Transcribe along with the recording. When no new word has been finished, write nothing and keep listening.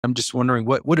I'm just wondering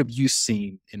what have you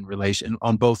seen in relation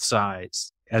on both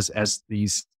sides as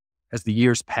the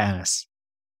years pass?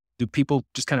 Do people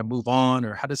just kind of move on,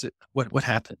 or how does it what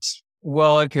happens?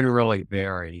 Well, it can really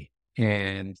vary.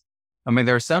 And I mean,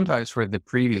 there are sometimes where the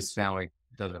previous family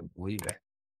doesn't believe it,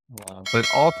 but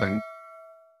often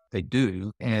they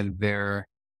do. And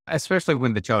especially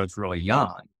when the child is really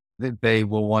young, that they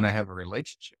will want to have a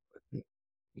relationship with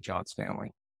the child's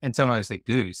family. And sometimes they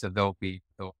do. So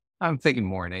I'm thinking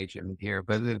more in Asian here,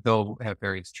 but they'll have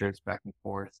various trips back and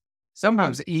forth.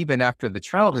 Sometimes even after the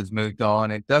child has moved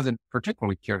on, it doesn't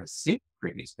particularly care to see the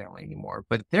previous family anymore,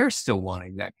 but they're still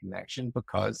wanting that connection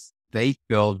because they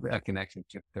build a connection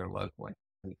to their loved one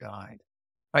who died.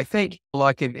 I think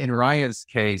like in Ryan's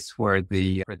case for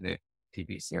the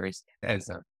TV series as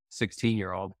a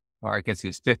 16-year-old, or I guess he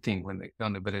was 15 when they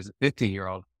filmed it, but as a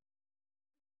 15-year-old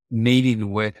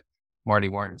meeting with Marty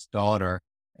Martin's daughter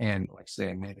and like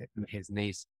saying his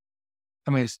niece,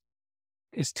 I mean,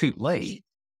 it's too late.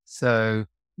 So,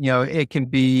 it can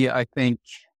be, I think,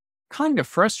 kind of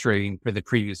frustrating for the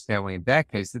previous family in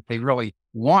that case that they really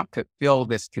want to feel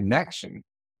this connection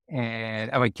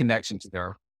connection to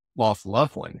their lost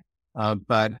loved one.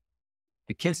 But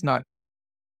the kid's not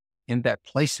in that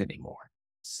place anymore.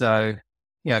 So,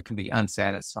 it can be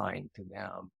unsatisfying to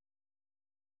them.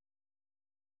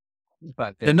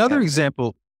 But then Another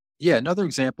example, yeah, another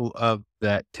example of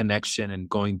that connection and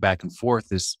going back and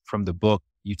forth is from the book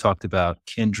you talked about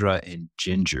Kendra and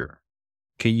Ginger.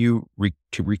 Can you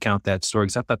recount that story?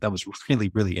 Because I thought that was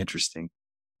really, really interesting.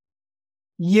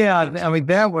 yeah, I mean,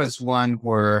 that was one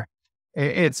where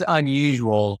it's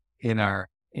unusual in our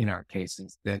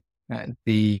cases that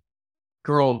the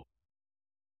girl,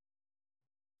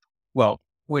 well,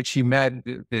 when she met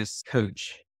this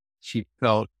coach, she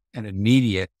felt an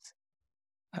immediate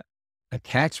uh,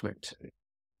 attachment to it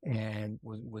and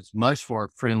was much more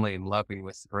friendly and loving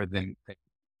with her than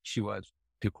she was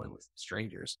typically with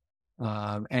strangers.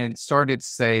 And started to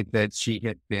say that she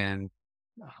had been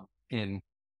in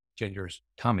Ginger's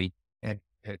tummy and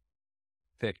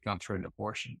had gone through an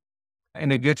abortion.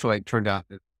 And eventually it turned out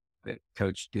that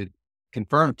coach did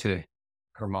confirm to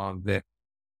her mom that,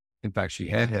 in fact, she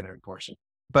had had an abortion.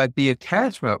 But the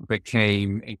attachment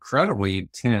became incredibly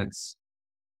intense,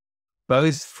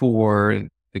 both for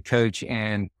the coach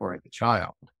and for the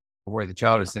child, where the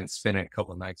child is then spending a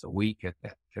couple of nights a week at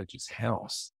that coach's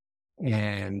house.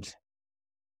 And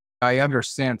I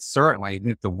understand certainly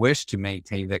that the wish to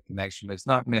maintain that connection is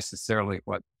not necessarily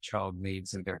what the child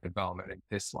needs in their development in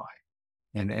this life.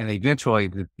 And eventually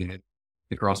the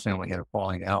girl's family had a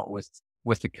falling out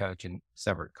with the coach and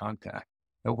severed contact,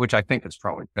 which I think is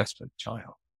probably best for the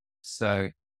child. So,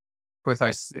 what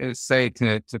say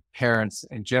to parents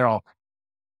in general,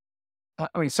 I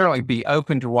mean, certainly be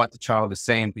open to what the child is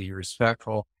saying, be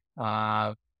respectful.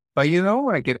 But you don't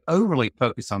want to get overly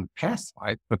focused on the past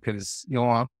life because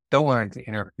don't want to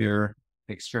interfere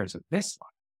the experience of this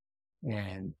life.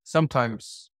 And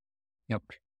sometimes,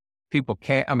 people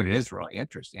can't, I mean, it is really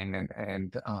interesting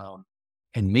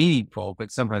and meaningful,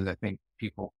 but sometimes I think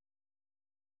people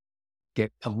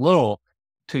get a little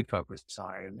too focused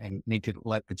on it and need to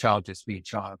let the child just be a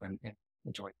child and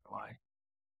enjoy their life.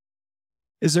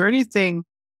 Is there anything,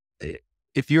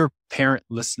 if you're a parent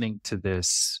listening to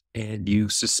this and you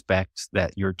suspect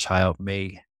that your child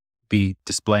may be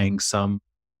displaying some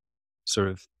sort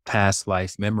of past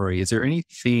life memory, is there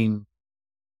anything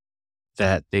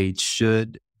that they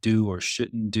should do or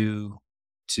shouldn't do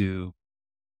to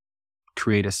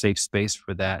create a safe space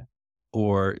for that?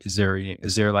 Or is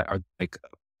there like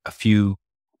a few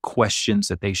questions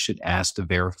that they should ask to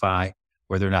verify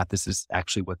whether or not this is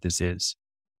actually what this is?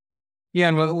 Yeah,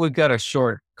 and we've got a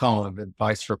short column of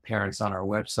advice for parents on our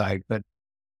website. But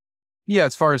yeah,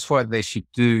 as far as what they should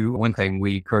do, one thing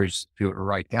we encourage people to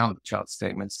write down the child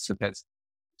statements. So that's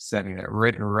setting a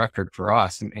written record for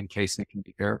us in case it can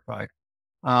be verified.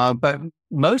 But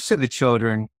most of the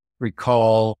children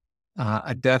recall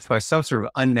a death by some sort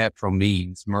of unnatural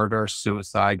means, murder,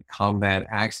 suicide, combat,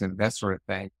 accident, that sort of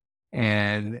thing.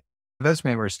 And those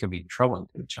memories can be troubling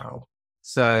to the child.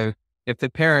 So if the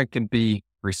parent can be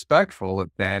respectful of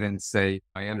that and say,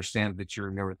 I understand that you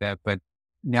remember that, but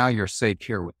now you're safe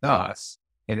here with us,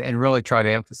 and really try to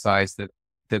emphasize that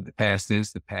the past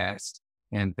is the past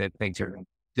and that things are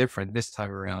different this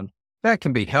time around. That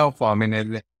can be helpful. I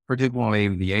mean, particularly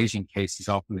in the Asian cases,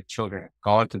 often the children have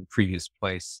gone to the previous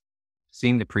place,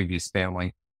 seen the previous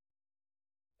family.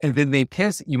 And then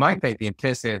you might think the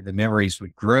intensity of the memories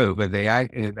would grow, but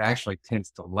it actually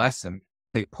tends to lessen.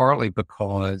 Partly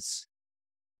because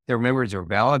their memories are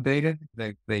validated.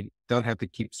 They don't have to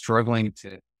keep struggling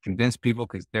to convince people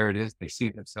because there it is. They see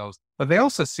themselves, but they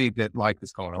also see that life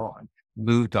is going on,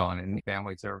 moved on, and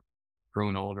families are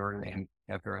growing older and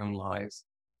have their own lives.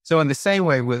 So in the same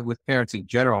way with parents in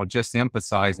general, just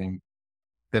emphasizing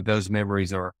that those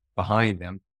memories are behind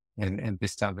them, and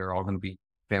this time they're all going to be,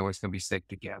 families going to be safe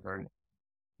together and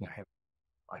have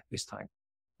life this time.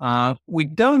 We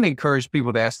don't encourage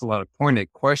people to ask a lot of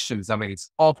pointed questions. I mean,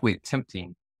 it's awfully tempting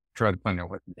to try to find out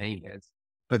what the name is,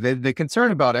 but the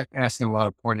concern about asking a lot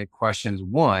of pointed questions,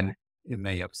 one, it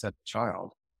may upset the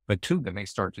child, but two, they may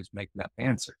start just making up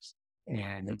answers.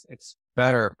 And it's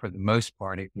better for the most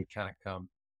part if you kind of come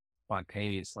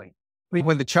spontaneously. I mean,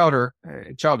 when the child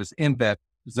is in that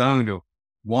zone of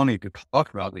wanting to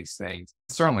talk about these things,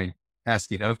 certainly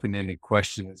asking open-ended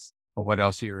questions, or what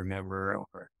else do you remember,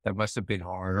 or that must have been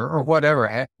hard, or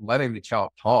whatever, letting the child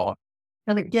talk.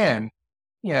 And again,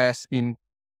 asking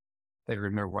they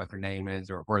remember what their name is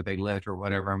or where they lived or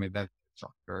whatever. I mean, that's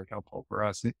very helpful for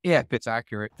us. Yeah, if it's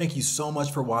accurate. Thank you so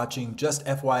much for watching. Just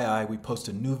FYI, we post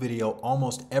a new video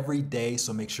almost every day,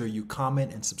 so make sure you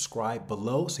comment and subscribe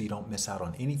below so you don't miss out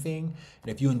on anything.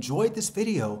 And if you enjoyed this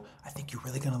video, I think you're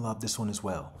really gonna love this one as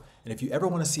well. And if you ever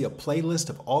want to see a playlist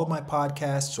of all of my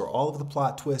podcasts or all of the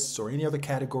plot twists or any other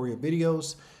category of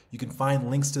videos, you can find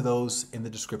links to those in the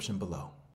description below.